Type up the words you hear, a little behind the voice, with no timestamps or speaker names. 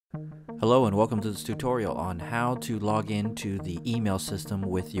Hello and welcome to this tutorial on how to log into the email system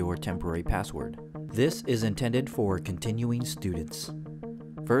with your temporary password. This is intended for continuing students.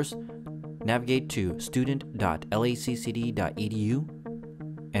 First, navigate to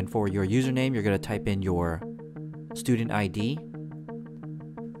student.laccd.edu, and for your username you're going to type in your student ID.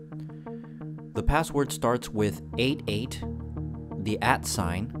 The password starts with 88, the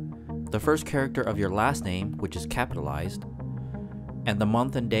 @sign, the first character of your last name, which is capitalized, and the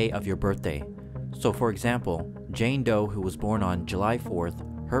month and day of your birthday. So for example, Jane Doe, who was born on July 4th,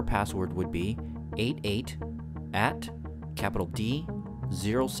 her password would be 88 at capital D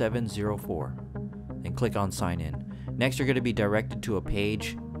 0704, and click on sign in. Next, you're going to be directed to a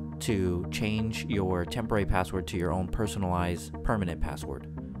page to change your temporary password to your own personalized permanent password.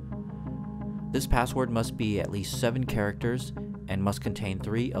 This password must be at least 7 characters and must contain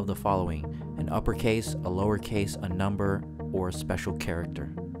 3 of the following: an uppercase, a lowercase, a number, or a special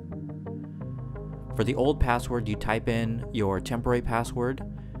character. For the old password, you type in your temporary password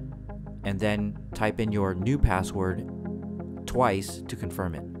and then type in your new password twice to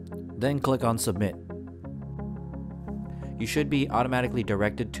confirm it. Then click on submit. You should be automatically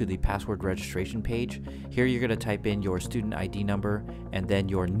directed to the password registration page. Here you're going to type in your student ID number and then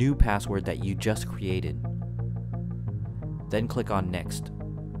your new password that you just created. Then click on next.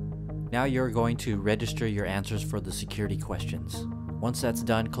 Now you're going to register your answers for the security questions. Once that's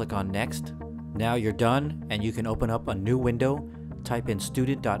done, click on next. Now you're done and you can open up a new window, type in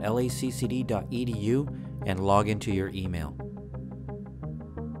student.laccd.edu and log into your email.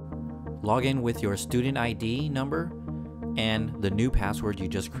 Log in with your student ID number and the new password you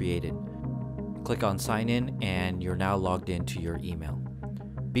just created. Click on sign in and you're now logged into your email.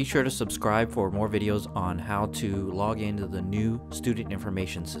 Be sure to subscribe for more videos on how to log into the new student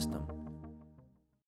information system.